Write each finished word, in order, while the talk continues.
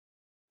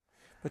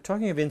But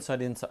talking of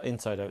inside,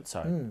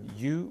 outside,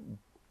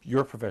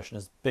 your profession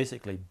is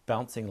basically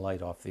bouncing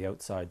light off the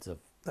outsides of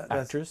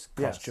actors,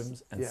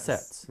 costumes, and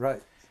sets.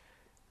 Right.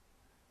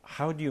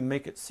 How do you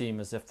make it seem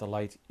as if the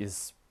light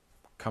is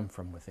come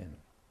from within?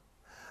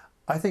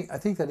 I think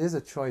that is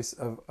a choice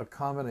of a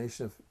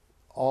combination of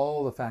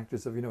all the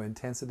factors of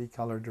intensity,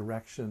 color,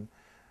 direction,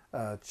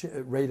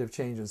 rate of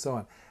change, and so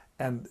on.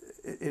 And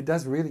it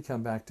does really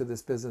come back to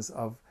this business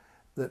of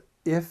that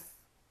if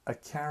a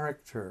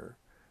character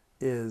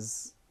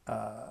is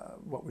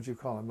what would you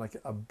call him, like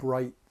a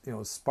bright,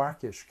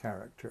 sparkish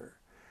character,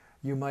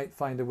 you might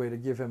find a way to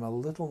give him a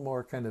little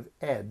more kind of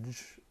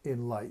edge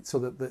in light, so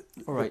that the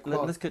all right,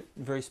 let's get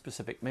very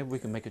specific. Maybe we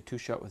can make a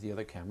two-shot with the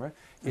other camera.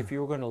 If you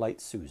were going to light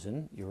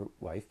Susan, your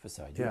wife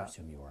beside you, I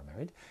assume you are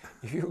married,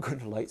 if you were going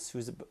to light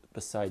Susan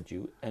beside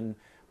you and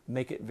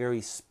make it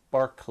very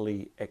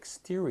sparkly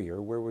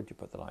exterior, where would you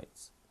put the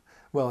lights?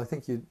 Well, I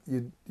think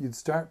you'd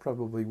start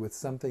probably with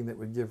something that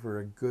would give her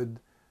a good,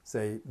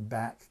 say,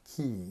 back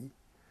key,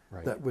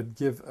 that would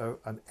give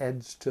an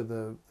edge to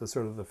the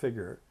sort of the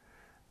figure.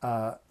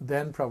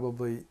 Then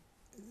probably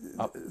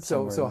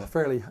so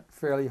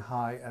fairly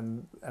high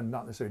and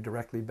not necessarily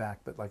directly back,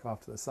 but like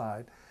off to the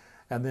side,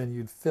 and then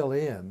you'd fill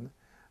in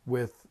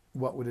with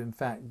what would in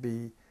fact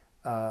be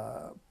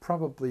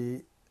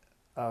probably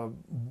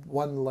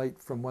one light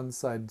from one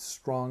side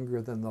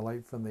stronger than the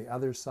light from the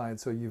other side,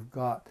 so you've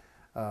got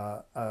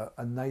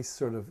a nice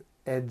sort of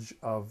edge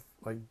of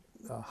like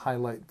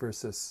highlight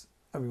versus,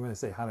 I mean, when I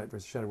say highlight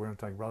versus shadow, we're not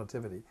talking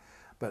relativity,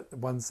 but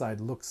one side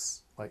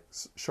looks like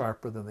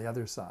sharper than the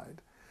other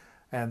side.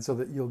 And so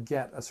that you'll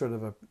get a sort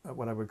of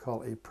what I would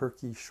call a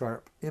perky,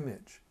 sharp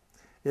image.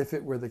 If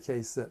it were the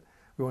case that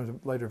we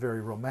wanted to light her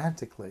very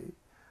romantically,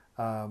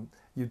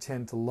 you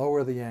tend to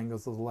lower the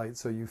angles of the light,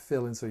 so you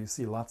fill in, so you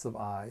see lots of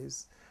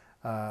eyes.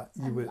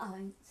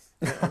 Lines.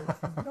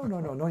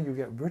 No, you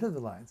get rid of the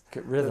lines.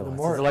 Get rid of the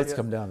lines. The lights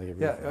come down, they get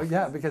rid of them.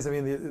 Yeah, because I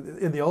mean,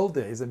 in the old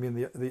days, I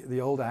mean,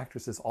 the old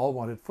actresses all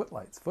wanted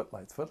footlights,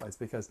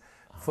 because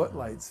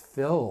footlights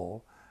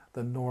fill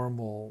the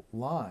normal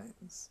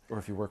lines. Or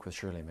if you work with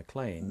Shirley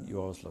MacLaine,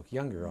 you always look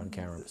younger on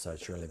camera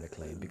beside Shirley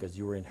MacLaine because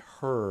you were in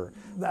her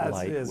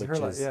light, which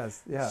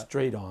is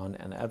straight on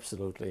and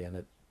absolutely, and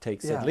it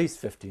takes at least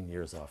 15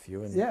 years off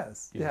you, and you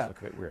just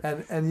look a bit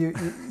weird. And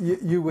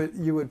you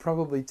would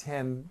probably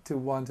tend to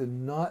want to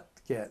not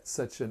get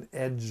such an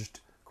edged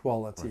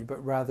quality,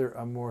 but rather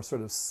a more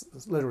sort of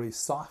literally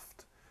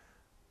soft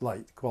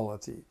light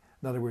quality.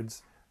 In other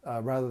words,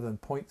 rather than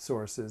point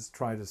sources,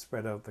 try to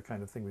spread out the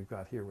kind of thing we've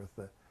got here with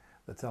the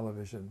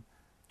television.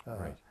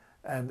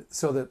 And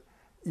so that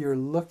you're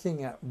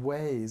looking at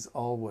ways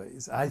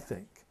always, I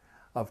think,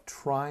 of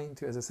trying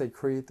to, as I say,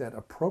 create that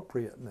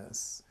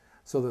appropriateness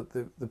so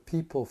that the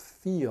people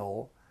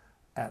feel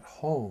at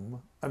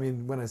home. I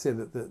mean, when I say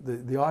that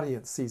the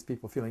audience sees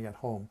people feeling at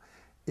home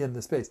in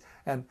the space.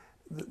 And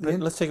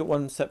let's take it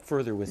one step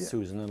further with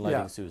Susan and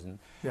lighting Susan.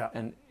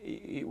 And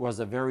it was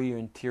a very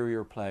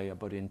interior play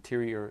about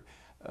interior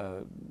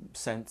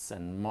sense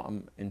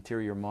and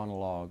interior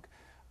monologue.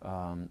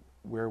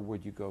 Where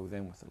would you go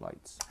then with the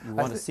lights? You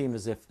want to seem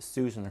as if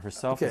Susan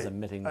herself is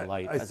emitting the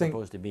light as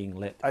opposed to being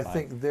lit. I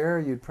think there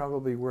you'd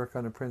probably work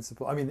on a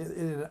principle. I mean,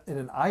 in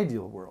an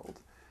ideal world,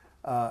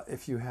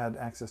 if you had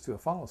access to a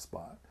follow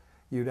spot,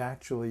 you'd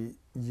actually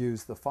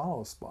use the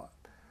follow spot.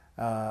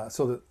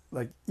 So that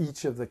like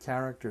each of the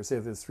characters, say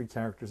if there's 3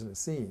 characters in a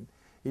scene,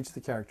 each of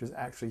the characters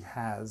actually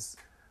has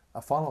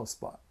a follow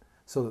spot,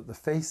 so that the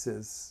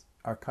faces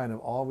are kind of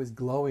always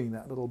glowing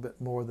that little bit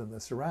more than the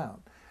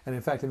surround. And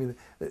in fact, I mean,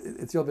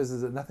 it's your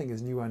business that nothing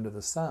is new under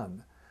the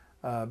sun,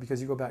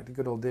 because you go back to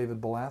good old David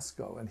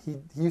Belasco, and he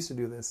used to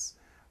do this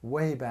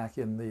way back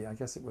in the, I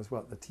guess it was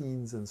the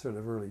teens and sort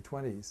of early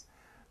 20s,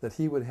 that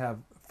he would have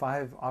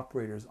 5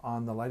 operators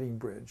on the lighting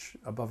bridge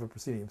above a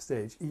proscenium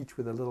stage, each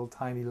with a little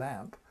tiny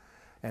lamp,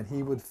 and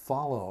he would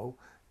follow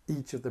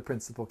each of the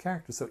principal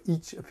characters. So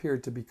each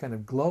appeared to be kind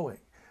of glowing.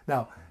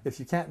 Now, if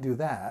you can't do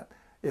that,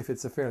 if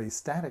it's a fairly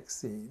static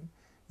scene,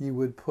 you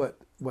would put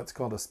what's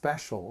called a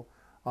special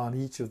on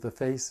each of the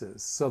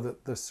faces, so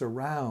that the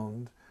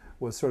surround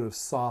was sort of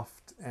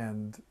soft,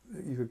 and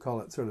you could call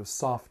it sort of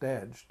soft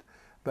edged,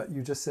 but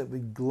you just simply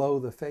glow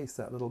the face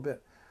that little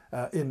bit.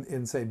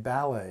 In say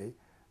ballet,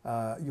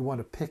 you want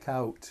to pick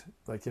out,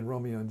 like in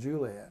Romeo and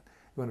Juliet,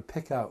 you want to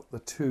pick out the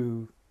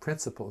 2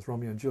 principals,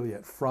 Romeo and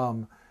Juliet,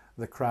 from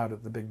the crowd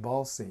at the big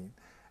ball scene,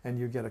 and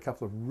you get a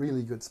couple of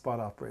really good spot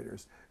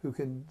operators who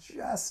can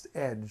just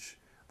edge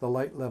the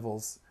light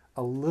levels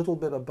a little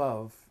bit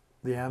above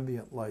the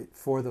ambient light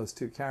for those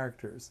 2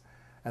 characters.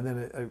 And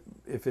then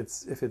if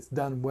it's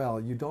done well,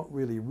 you don't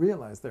really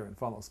realize they're in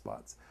follow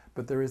spots,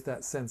 but there is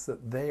that sense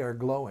that they are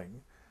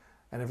glowing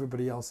and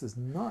everybody else is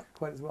not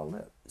quite as well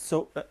lit.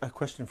 So a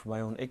question for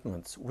my own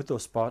ignorance: with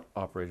those spot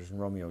operators in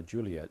Romeo and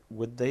Juliet,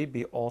 would they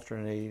be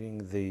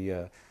alternating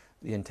the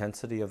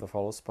intensity of the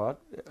follow spot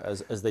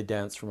as they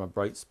dance from a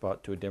bright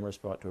spot to a dimmer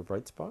spot to a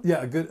bright spot?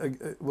 Yeah,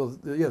 well,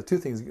 2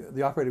 things.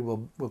 The operator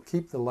will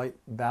keep the light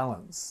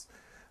balance,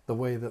 the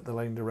way that the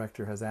lighting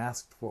director has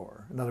asked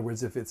for. In other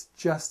words, if it's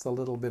just a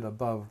little bit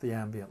above the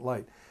ambient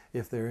light,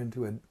 if they're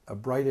into a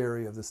bright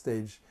area of the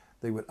stage,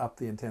 they would up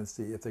the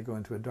intensity. If they go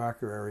into a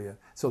darker area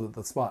so that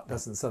the spot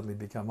doesn't suddenly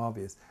become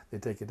obvious, they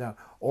take it down.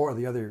 Or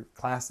the other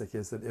classic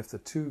is that if the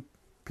two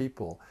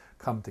people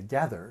come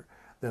together,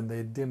 then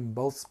they dim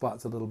both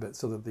spots a little bit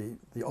so that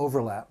the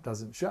overlap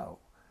doesn't show.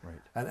 Right.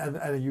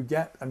 And you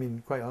get, I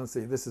mean, quite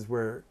honestly, this is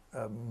where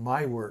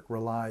my work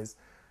relies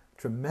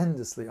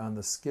tremendously on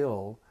the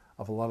skill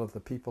of a lot of the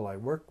people I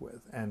work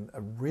with. And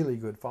a really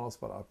good follow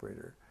spot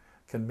operator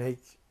can make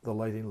the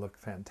lighting look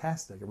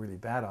fantastic. A really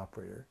bad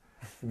operator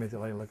can make the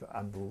lighting look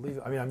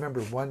unbelievable. I mean, I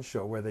remember one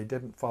show where they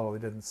didn't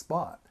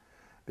spot,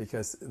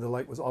 because the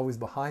light was always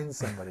behind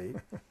somebody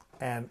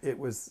and it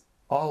was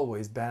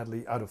always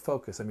badly out of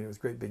focus. I mean, it was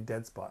a great big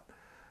dead spot,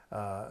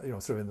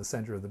 sort of in the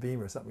center of the beam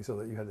or something, so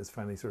that you had this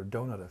funny sort of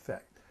donut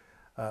effect.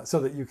 So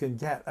that you can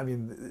get, I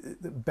mean,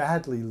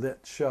 badly lit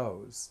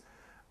shows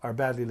are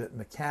badly lit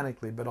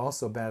mechanically, but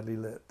also badly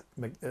lit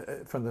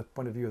from the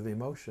point of view of the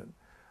emotion.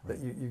 Right.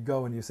 That you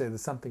go and you say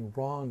there's something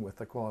wrong with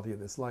the quality of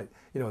this light.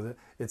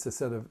 It's a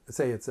sort of,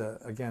 say it's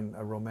again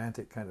a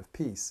romantic kind of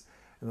piece,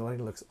 and the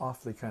lighting looks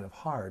awfully kind of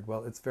hard.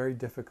 Well, it's very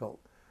difficult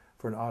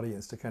for an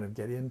audience to kind of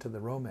get into the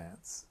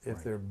romance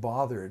if they're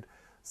bothered,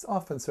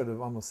 often sort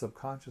of almost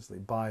subconsciously,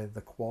 by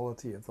the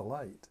quality of the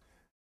light.